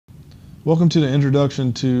Welcome to the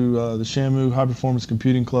introduction to the Shamu High Performance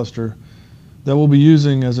Computing Cluster that we'll be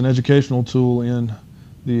using as an educational tool in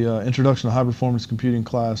the Introduction to High Performance Computing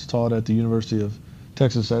class taught at the University of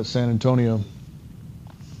Texas at San Antonio.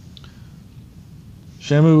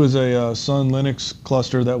 Shamu is a Sun Linux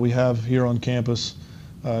cluster that we have here on campus.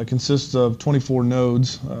 It consists of 24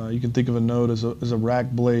 nodes. You can think of a node as a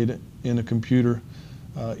rack blade in a computer.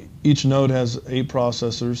 Each node has 8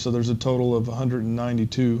 processors, so there's a total of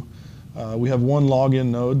 192. We have one login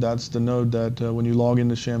node. That's the node that when you log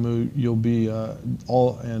into Shamu, you'll be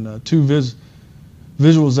and 2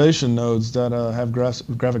 visualization nodes that have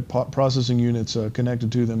graphic processing units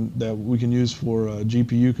connected to them that we can use for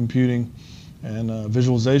GPU computing and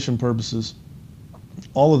visualization purposes.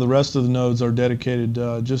 All of the rest of the nodes are dedicated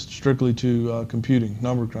just strictly to computing,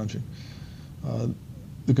 number crunching.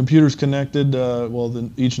 The computer's connected,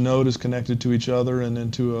 each node is connected to each other and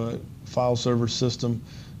then to a file server system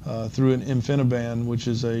through an InfiniBand, which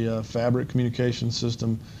is a fabric communication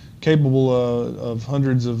system capable of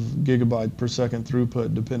hundreds of gigabyte per second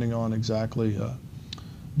throughput, depending on exactly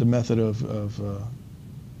the method of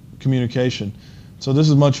communication. So this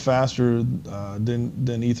is much faster than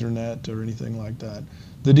Ethernet or anything like that.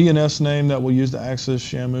 The DNS name that we'll use to access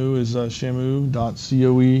Shamu is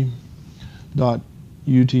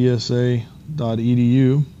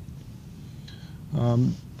shamu.coe.utsa.edu.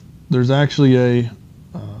 There's actually a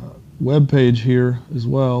web page here as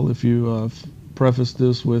well. If you preface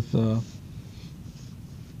this with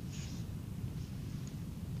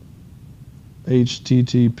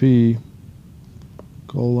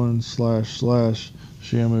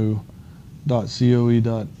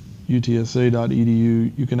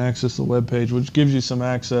http://shamu.coe.utsa.edu, you can access the web page, which gives you some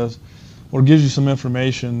access or gives you some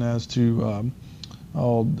information as to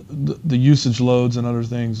all the usage loads and other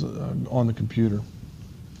things on the computer.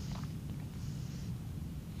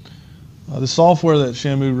 The software that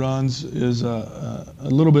Shamu runs is a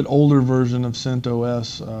little bit older version of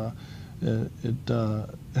CentOS. It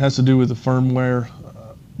has to do with the firmware.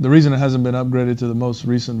 The reason it hasn't been upgraded to the most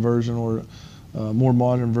recent version or more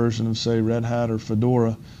modern version of, say, Red Hat or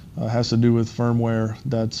Fedora has to do with firmware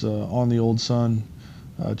that's on the old Sun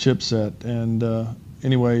chipset. And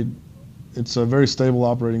anyway, it's a very stable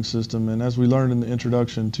operating system. And as we learned in the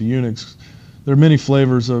introduction to Unix, there are many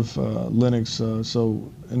flavors of Linux,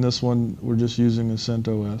 so in this one we're just using a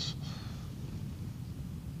CentOS.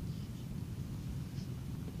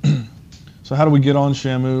 So how do we get on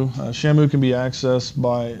Shamu? Shamu can be accessed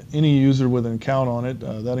by any user with an account on it.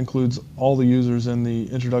 That includes all the users in the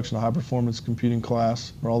Introduction to High Performance Computing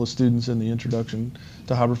class, or all the students in the Introduction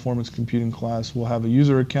to High Performance Computing class will have a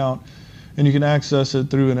user account, and you can access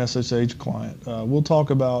it through an SSH client. We'll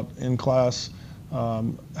talk about in class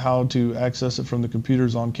how to access it from the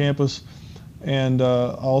computers on campus, and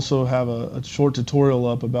I also have a short tutorial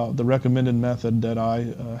up about the recommended method that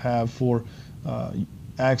I have for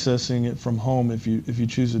accessing it from home if you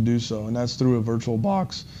choose to do so, and that's through a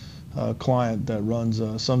VirtualBox client that runs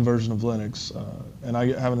some version of Linux, and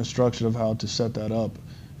I have an instruction of how to set that up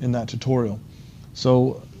in that tutorial.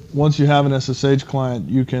 So once you have an SSH client,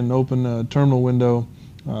 you can open a terminal window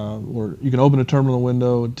or you can open a terminal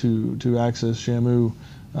window to access Shamu,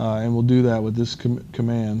 and we'll do that with this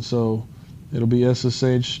command. So it'll be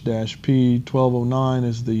ssh-p1209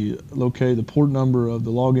 is the port number of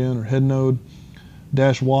the login or head node.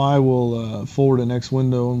 -y will forward the next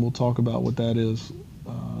window, and we'll talk about what that is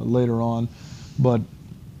later on. But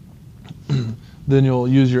then you'll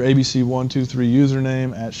use your ABC123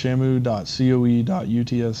 username at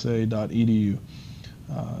shamu.coe.utsa.edu.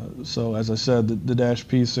 So as I said, the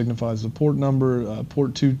 -p signifies the port number.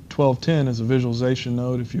 Port 1210 is a visualization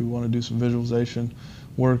node. If you want to do some visualization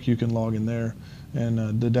work, you can log in there, and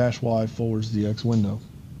the -y forwards the X window.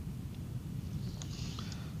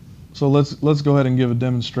 So let's go ahead and give a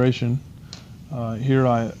demonstration. Here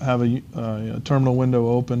I have a terminal window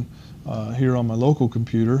open here on my local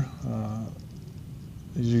computer.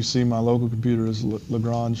 As you see, my local computer is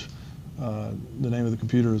Lagrange. The name of the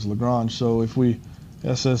computer is Lagrange. So if we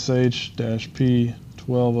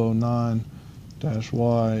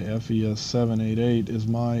ssh-p1209-y-fes788 is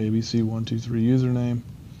my ABC123 username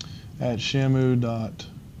at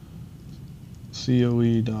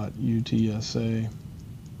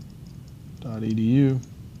shamu.coe.utsa.edu,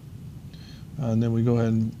 and then we go ahead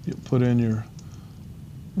and put in your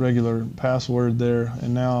regular password there.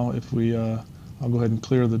 And now if we I'll go ahead and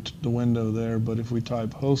clear the window there, but if we type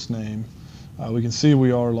hostname, we can see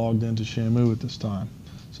we are logged into Shamu at this time.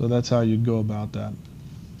 So that's how you'd go about that.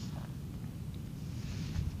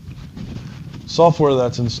 software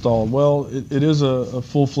that's installed. Well, it is a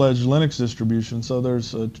full-fledged Linux distribution, so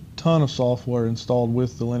there's a ton of software installed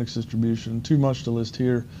with the Linux distribution. Too much to list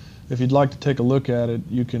here. If you'd like to take a look at it,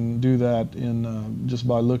 you can do that in just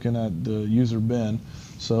by looking at the user bin.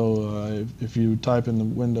 So if you type in the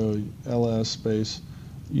window ls space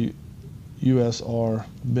usr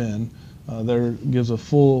bin, there gives a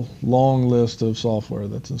full long list of software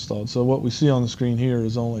that's installed. So what we see on the screen here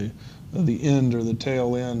is only the end or the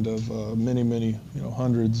tail end of many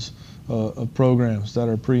hundreds of programs that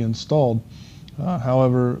are pre-installed.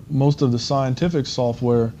 However, most of the scientific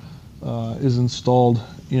software is installed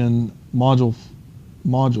in modules.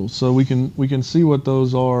 So we can see what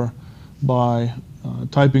those are by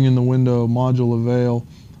typing in the window module avail.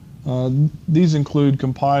 These include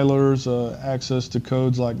compilers, access to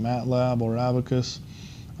codes like MATLAB or Abacus,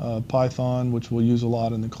 Python, which we'll use a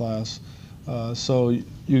lot in the class. So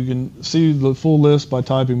you can see the full list by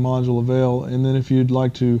typing module avail, and then if you'd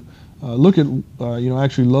like to look at,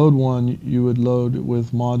 actually load one, you would load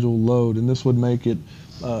with module load, and this would make it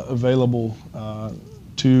available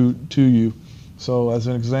to you. So as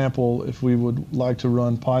an example, if we would like to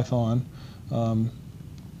run Python,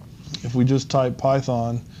 if we just type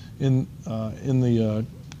Python in the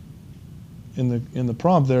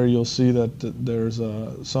prompt there, you'll see that there's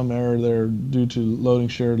some error there due to loading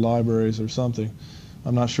shared libraries or something.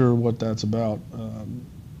 I'm not sure what that's about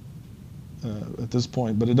at this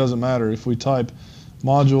point, but it doesn't matter. If we type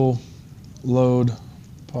module load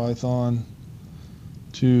Python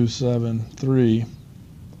 273,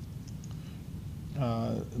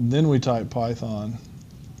 then we type Python,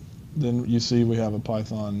 then you see we have a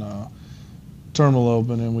Python terminal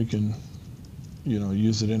open, and we can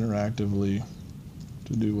use it interactively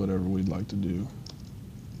to do whatever we'd like to do.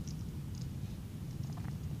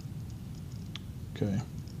 Okay.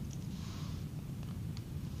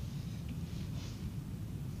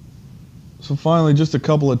 So finally, just a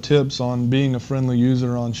couple of tips on being a friendly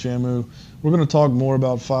user on Shamu. We're going to talk more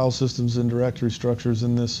about file systems and directory structures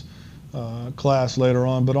in this class later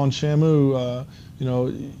on, but on Shamu,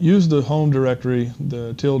 use the home directory.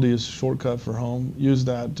 The tilde is shortcut for home. Use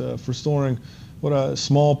that for storing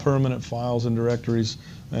small permanent files and directories,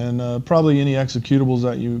 and probably any executables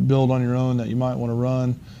that you build on your own that you might want to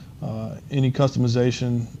run, any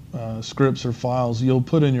customization scripts or files you'll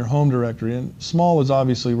put in your home directory. And small is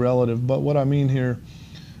obviously relative, but what I mean here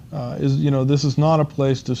is this is not a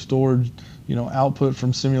place to store output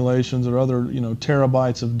from simulations or other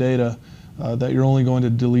terabytes of data that you're only going to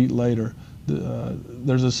delete later.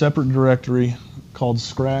 There's a separate directory called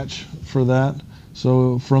Scratch for that.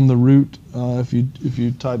 So from the root, if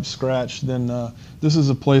you type Scratch, then this is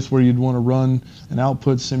a place where you'd want to run and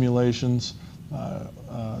output simulations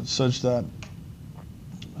such that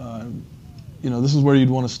this is where you'd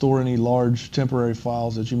want to store any large temporary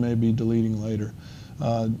files that you may be deleting later.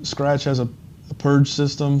 Scratch has a purge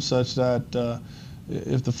system such that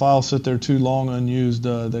if the files sit there too long unused,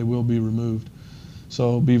 they will be removed.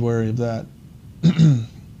 So be wary of that.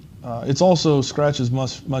 It's also, Scratch is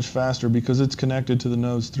much faster because it's connected to the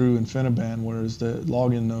nodes through InfiniBand, whereas the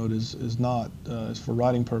login node is not. It's for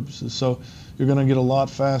writing purposes. So you're going to get a lot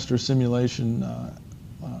faster simulation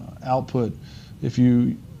output if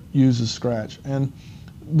you use a Scratch. And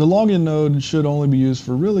the login node should only be used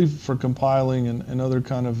for compiling and other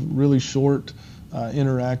kind of really short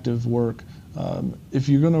interactive work. If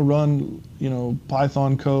you're going to run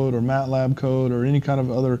Python code or MATLAB code or any kind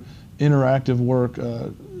of other interactive work,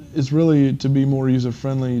 it's really to be more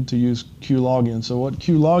user-friendly to use QLogin. So what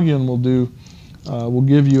QLogin will do will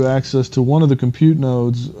give you access to one of the compute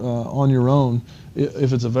nodes on your own,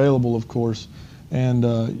 if it's available, of course, and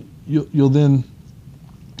you'll then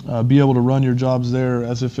be able to run your jobs there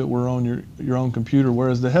as if it were on your own computer,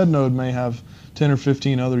 whereas the head node may have 10 or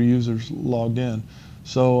 15 other users logged in.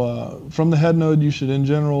 So from the head node, you should in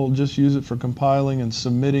general just use it for compiling and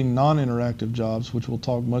submitting non-interactive jobs, which we'll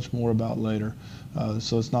talk much more about later.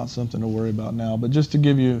 So it's not something to worry about now, but just to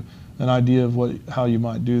give you an idea of how you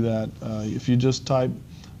might do that, if you just type,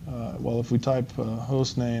 if we type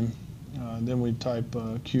host name, then we type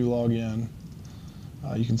QLogin,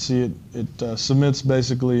 you can see it submits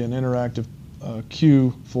basically an interactive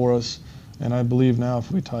queue for us, and I believe now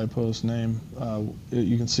if we type host name,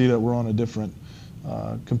 you can see that we're on a different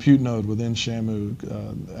compute node within Shamu,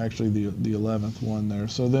 actually the 11th one there.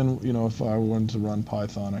 So then, if I wanted to run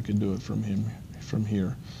Python, I could do it from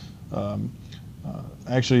here.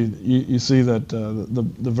 Actually, you see that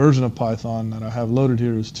the version of Python that I have loaded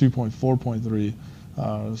here is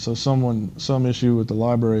 2.4.3. So some issue with the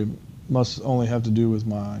library must only have to do with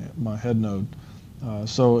my head node.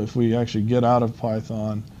 So if we actually get out of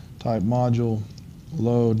Python type module,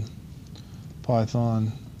 load,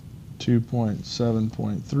 Python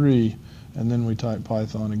 2.7.3, and then we type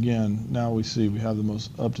Python again. Now we see we have the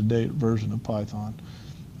most up-to-date version of Python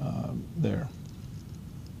there.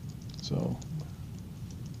 So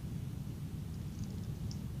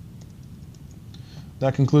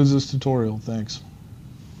that concludes this tutorial. Thanks.